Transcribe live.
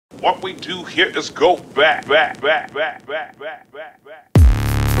What we do here is go back.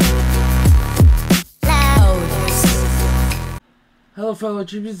 Hello fellow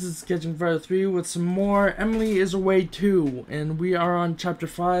tributes, this is Catching Fire 3 with some more Emily is Away 2, and we are on chapter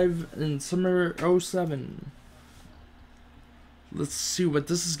 5 in summer 07. Let's see what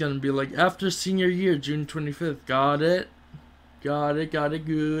this is going to be like after senior year, June 25th. Got it,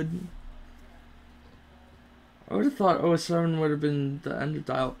 good. I would have thought 07 would have been the end of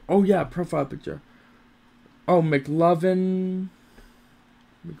dial. Oh yeah, profile picture. Oh, McLovin,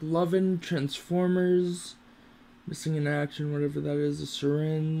 Transformers. Missing in action, whatever that is. A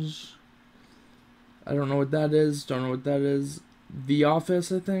syringe. I don't know what that is. The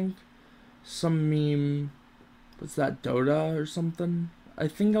Office, I think. Some meme. What's that? Dota or something? I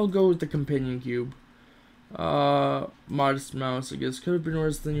think I'll go with the companion cube. Modest Mouse, I guess. Could have been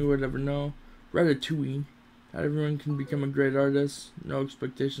worse than you would ever know. Ratatouille. Not everyone can become a great artist. No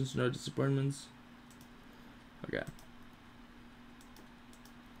expectations, no disappointments. Okay.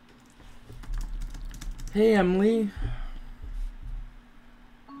 Hey Emily,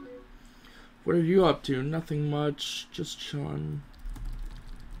 what are you up to? Nothing much, just chilling.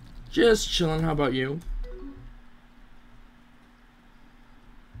 How about you?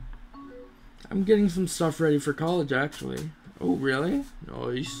 I'm getting some stuff ready for college actually. Oh really?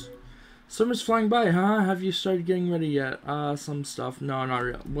 Nice. Summer's flying by, huh? Have you started getting ready yet? Some stuff. No, not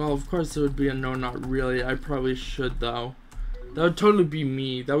really. Well, of course there would be a no, not really. I probably should though. That would totally be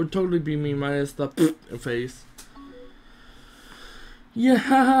me. Minus the face.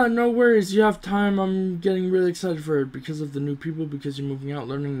 Yeah, no worries. You have time. I'm getting really excited for it because of the new people, because you're moving out,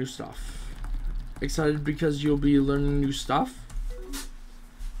 learning new stuff. Excited because you'll be learning new stuff?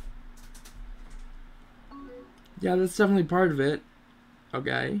 Yeah, that's definitely part of it.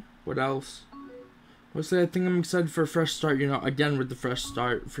 Okay, what else? Mostly I think I'm excited for a fresh start, you know, again with the fresh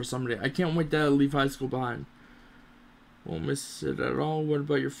start for somebody. I can't wait to leave high school behind. Won't miss it at all. What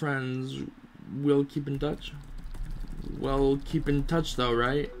about your friends? We'll keep in touch. Well, keep in touch though,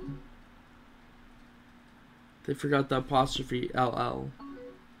 right? They forgot the apostrophe LL.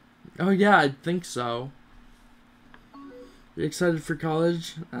 Oh yeah, I think so. You excited for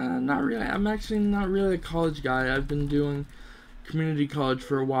college? Not really. I'm actually not really a college guy. I've been doing community college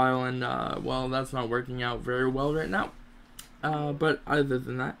for a while, and well, that's not working out very well right now. But other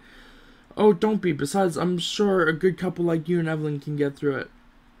than that. Oh, don't be. Besides, I'm sure a good couple like you and Evelyn can get through it.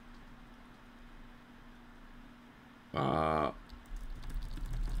 I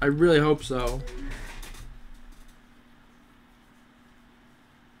really hope so.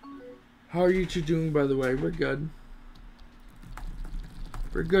 How are you two doing, by the way? We're good.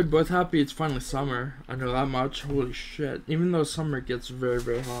 Both happy it's finally summer. I know that much. Holy shit. Even though summer gets very,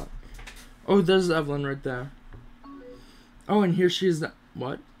 very hot. Oh, there's Evelyn right there. Oh, and here she is.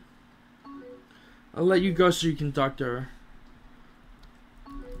 What? I'll let you go so you can talk to her.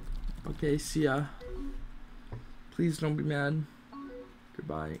 Okay, see ya. Please don't be mad.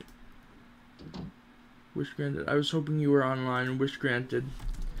 Goodbye. Wish granted. I was hoping you were online. Wish granted.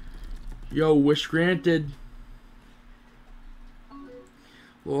 Yo, wish granted.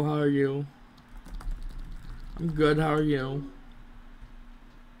 Well, how are you? I'm good, how are you?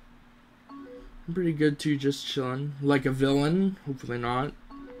 I'm pretty good too, just chilling. Like a villain? Hopefully not.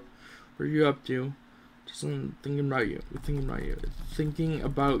 What are you up to? Just thinking about you. Thinking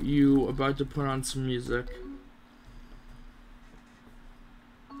about you, about to put on some music.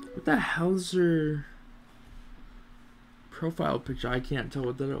 What the hell is her profile picture? I can't tell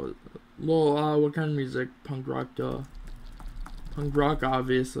what that was. Lol, what kind of music? Punk rock, duh. Punk rock,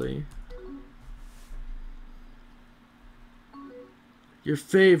 obviously. Your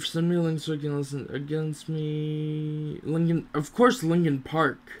fave, send me a link so I can listen. Against me. Lincoln, of course, Lincoln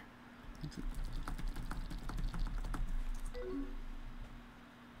Park.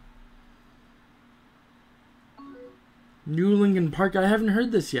 New Lincoln Park. I haven't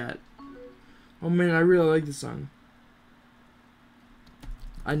heard this yet. Oh man, I really like this song.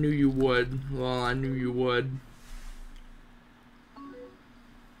 I knew you would. Well, I knew you would.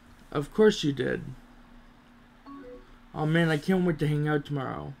 Of course you did. Oh man, I can't wait to hang out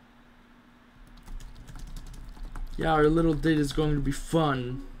tomorrow. Yeah, our little date is going to be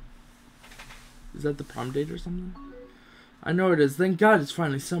fun. Is that the prom date or something? I know it is. Thank God it's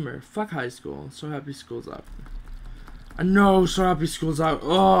finally summer. Fuck high school. So happy school's out. I know, so happy school's out.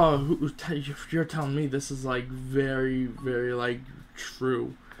 Oh, you're telling me this is like very, very like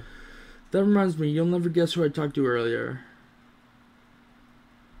true. That reminds me, you'll never guess who I talked to earlier.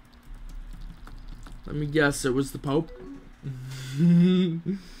 Let me guess, it was the Pope.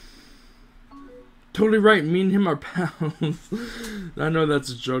 Totally right. Me and him are pals. I know that's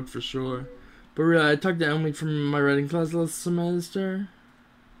a joke for sure. But really, I talked to Emily from my writing class last semester.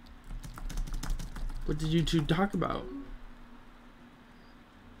 What did you two talk about?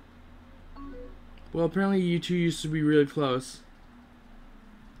 Well, apparently you two used to be really close.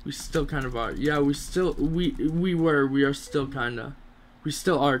 We still kind of are. Yeah, we are still kinda. We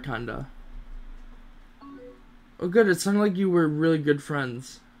still are kinda. Oh good, it sounded like you were really good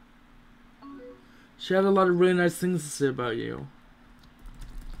friends. She had a lot of really nice things to say about you.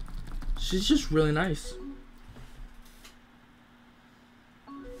 She's just really nice.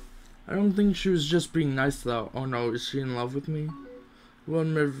 I don't think she was just being nice though. Oh no, is she in love with me? Well,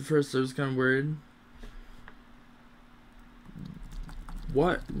 at first I was kind of worried.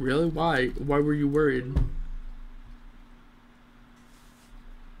 What? Really? Why? Why were you worried?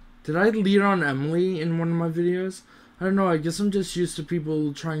 Did I lead on Emily in one of my videos? I don't know, I guess I'm just used to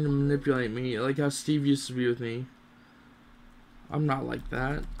people trying to manipulate me, like how Steve used to be with me. I'm not like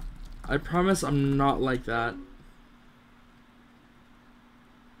that. I promise I'm not like that.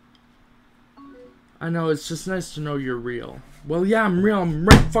 I know, it's just nice to know you're real. Well, yeah, I'm real. I'm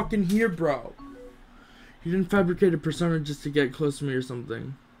right fucking here, bro. You didn't fabricate a persona just to get close to me or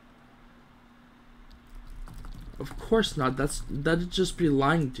something. Of course not. That'd just be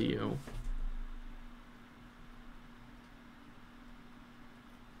lying to you.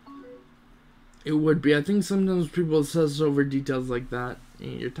 It would be. I think sometimes people obsess over details like that.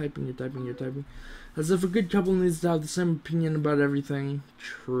 You're typing. As if a good couple needs to have the same opinion about everything.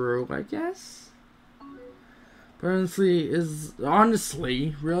 True, I guess. But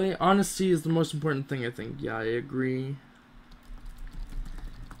honestly, really, honesty is the most important thing, I think. Yeah, I agree.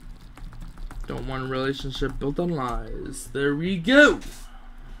 Don't want a relationship built on lies. There we go.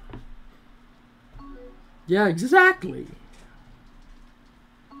 Yeah, exactly.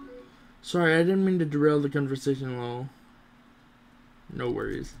 Sorry, I didn't mean to derail the conversation, lol. No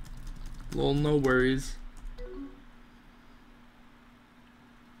worries. Lol, no worries.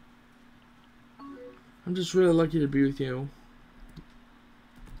 I'm just really lucky to be with you.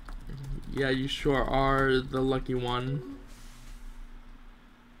 Yeah, you sure are the lucky one.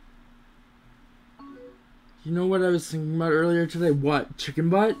 You know what I was thinking about earlier today? What? Chicken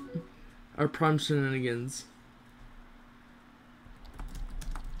butt? Or prime shenanigans?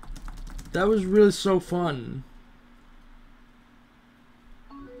 That was really so fun.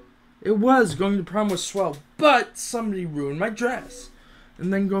 It was. Going to prom was swell, but somebody ruined my dress.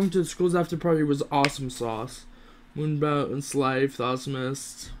 And then going to the school's after party was awesome sauce. Moonbound's life, the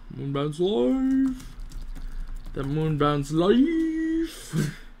awesomest. Moonbound's life. That Moonbound's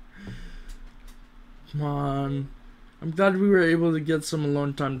life. Come on. I'm glad we were able to get some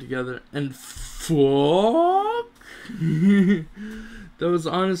alone time together. And fuck. That was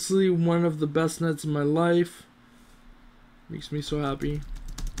honestly one of the best nights of my life. Makes me so happy.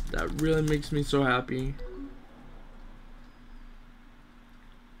 That really makes me so happy.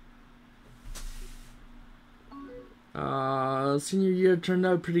 Senior year turned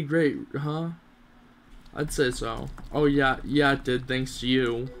out pretty great, huh? I'd say so. Oh yeah, it did, thanks to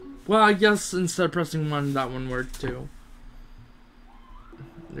you. Well, I guess instead of pressing 1, that one worked too.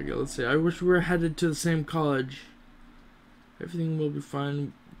 There you go, let's see. I wish we were headed to the same college. Everything will be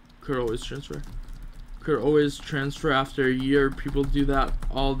fine. Could always transfer. Could always transfer after a year. People do that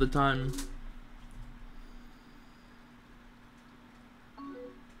all the time.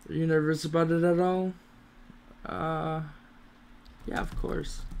 Are you nervous about it at all? Yeah, of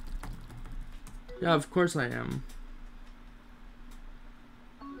course. Yeah, of course I am.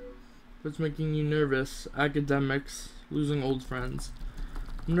 What's making you nervous? Academics, losing old friends.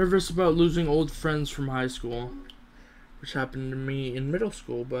 I'm nervous about losing old friends from high school, which happened to me in middle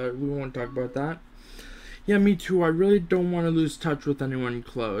school, but we won't talk about that. Yeah, me too. I really don't want to lose touch with anyone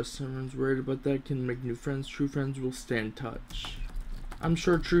close. Everyone's worried about that. Can make new friends. True friends will stay in touch. I'm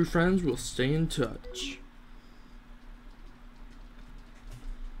sure true friends will stay in touch.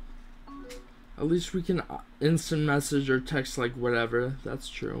 At least we can instant message or text like whatever. That's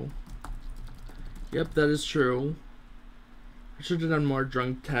true. Yep, that is true. I should have done more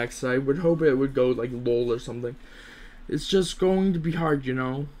drunk texts. I would hope it would go like lol or something. It's just going to be hard, you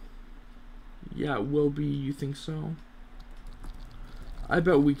know. Yeah, it will be. You think so? I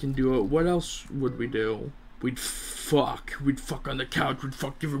bet we can do it. What else would we do? We'd fuck. We'd fuck on the couch. We'd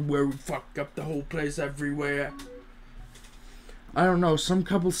fuck everywhere. We'd fuck up the whole place everywhere. I don't know. Some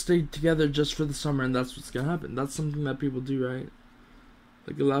couples stay together just for the summer, and that's what's gonna happen. That's something that people do, right?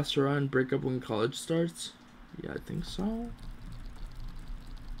 Like a last hurrah and break up when college starts? Yeah, I think so.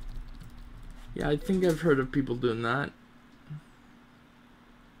 Yeah, I think I've heard of people doing that.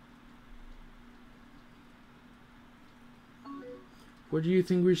 What do you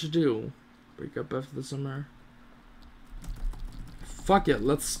think we should do? Break up after the summer? Fuck it,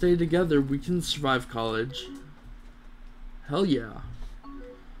 let's stay together. We can survive college. Hell yeah.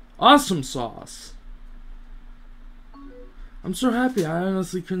 Awesome sauce. I'm so happy. I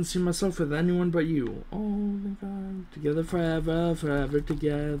honestly couldn't see myself with anyone but you. Oh my god. Together forever, forever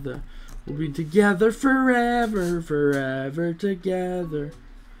together. We'll be together forever, forever together.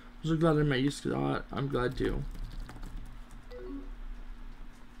 I'm so glad I met you, Scott. I'm glad too.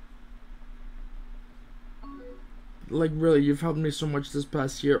 Like, really, you've helped me so much this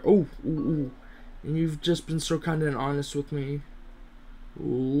past year. Oh, ooh, ooh. And you've just been so kind and honest with me.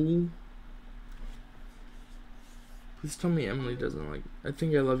 Ooh. Please tell me Emily doesn't like... I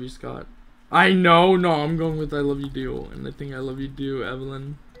think I love you, Scott. I know! No, I'm going with I love you, too. And I think I love you, too,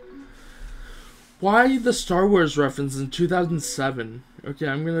 Evelyn. Why the Star Wars reference in 2007? Okay,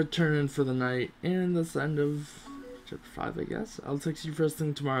 I'm gonna turn in for the night. And that's the end of chapter 5, I guess. I'll text you first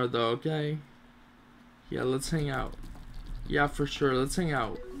thing tomorrow, though, okay? Yeah, let's hang out. Yeah, for sure. Let's hang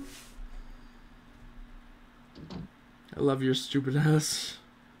out. I love your stupid ass.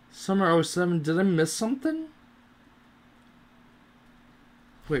 Summer 07. Did I miss something?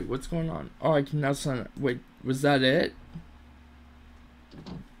 Wait, what's going on? Oh, I can now sign up. Wait, was that it?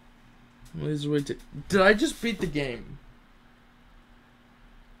 Did I just beat the game?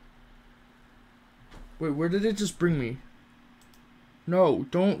 Wait, where did it just bring me? No,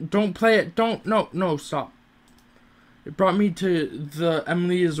 don't play it. No, stop. It brought me to the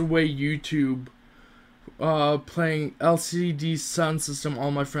Emily is Away YouTube, playing LCD sound system,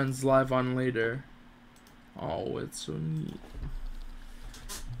 all my friends live on later. Oh, it's so neat.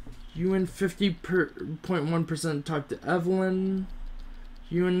 You and 50.1% talked to Evelyn.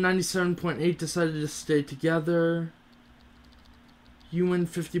 You and 97.8 decided to stay together. You and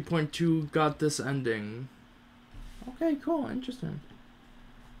 50.2 got this ending. Okay, cool, interesting.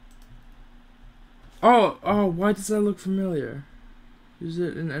 Oh, why does that look familiar? Use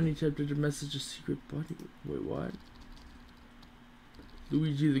it in any chapter to message a secret buddy. Wait, what?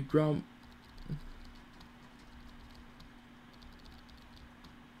 Luigi the Grump.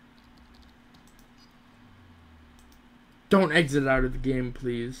 Don't exit out of the game,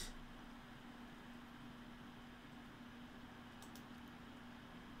 please.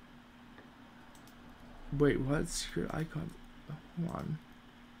 Wait, what? Secret icon. Hold on.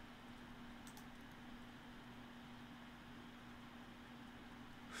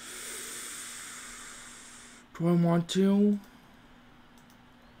 Do I want to?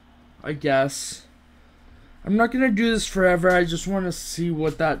 I guess. I'm not gonna do this forever. I just want to see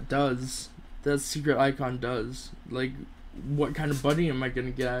what that does. That secret icon does. Like, what kind of buddy am I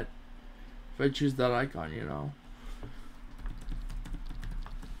gonna get if I choose that icon, you know?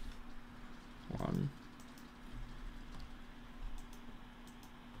 Hold on.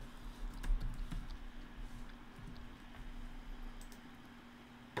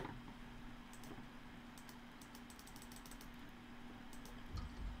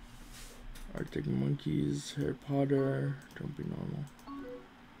 Arctic Monkeys, Harry Potter, Don't Be Normal.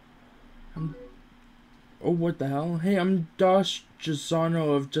 Oh, what the hell? Hey, I'm Dosh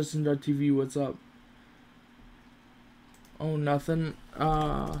Gisano of Justin.tv. What's up? Oh, nothing.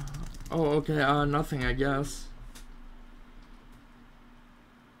 Oh, okay. Nothing, I guess.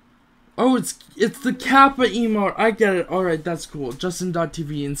 Oh, it's the Kappa emote. I get it. Alright, that's cool.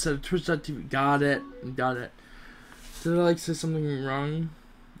 Justin.tv instead of Twitch.tv. Got it. Got it. Did I, like, say something wrong?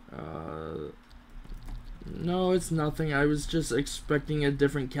 No, it's nothing. I was just expecting a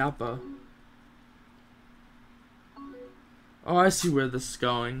different Kappa. Oh, I see where this is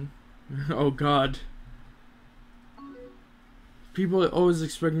going. Oh, God. People always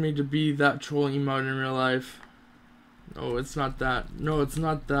expect me to be that troll emote in real life. No, it's not that. No, it's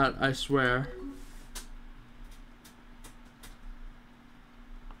not that, I swear.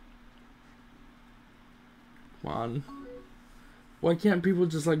 Come on. Why can't people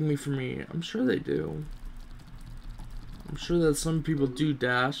just like me for me? I'm sure they do. I'm sure that some people do,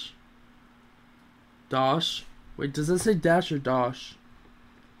 Dash. Dosh? Wait, does that say Dash or Dosh?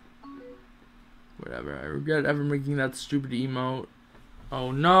 Whatever, I regret ever making that stupid emote.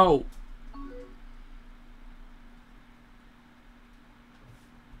 Oh no!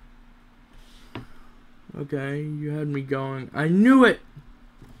 Okay, you had me going. I knew it!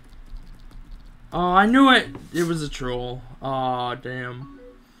 Oh, I knew it! It was a troll. Aw, damn.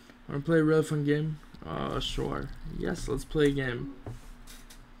 Wanna play a really fun game? Sure. Yes, let's play a game.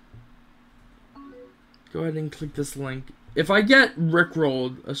 Go ahead and click this link. If I get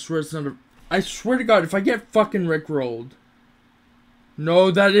rickrolled, I swear it's not a... I swear to God, if I get fucking rickrolled...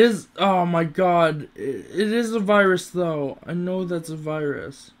 No, that is... Oh my god. It is a virus, though. I know that's a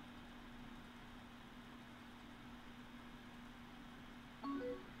virus.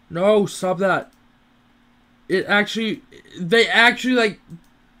 No, stop that. It actually... They actually, like,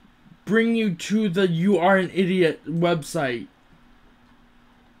 bring you to the You Are an Idiot website.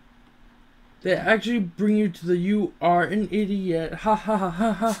 They actually bring you to the You Are an Idiot. Ha ha ha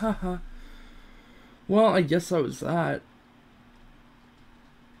ha ha ha ha. Well, I guess that was that.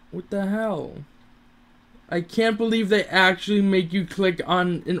 What the hell? I can't believe they actually make you click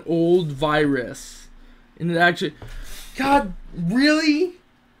on an old virus. And it actually... God, really?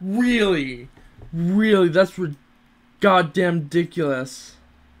 Really? Really? That's goddamn ridiculous.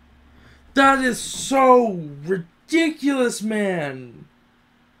 That is so ridiculous, man.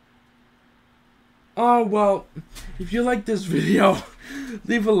 Oh, well, if you like this video,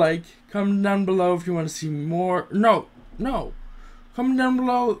 leave a like. Comment down below if you want to see more. No. Comment down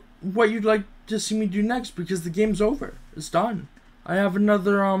below what you'd like to see me do next, because the game's over. It's done. I have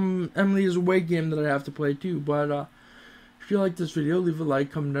another Emily is Away game that I have to play too, but if you like this video, leave a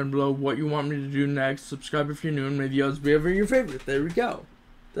like, comment down below what you want me to do next, subscribe if you're new, and may the odds be ever your favorite. There we go.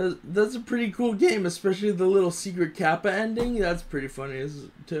 That's a pretty cool game, especially the little secret Kappa ending. That's pretty funny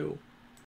too.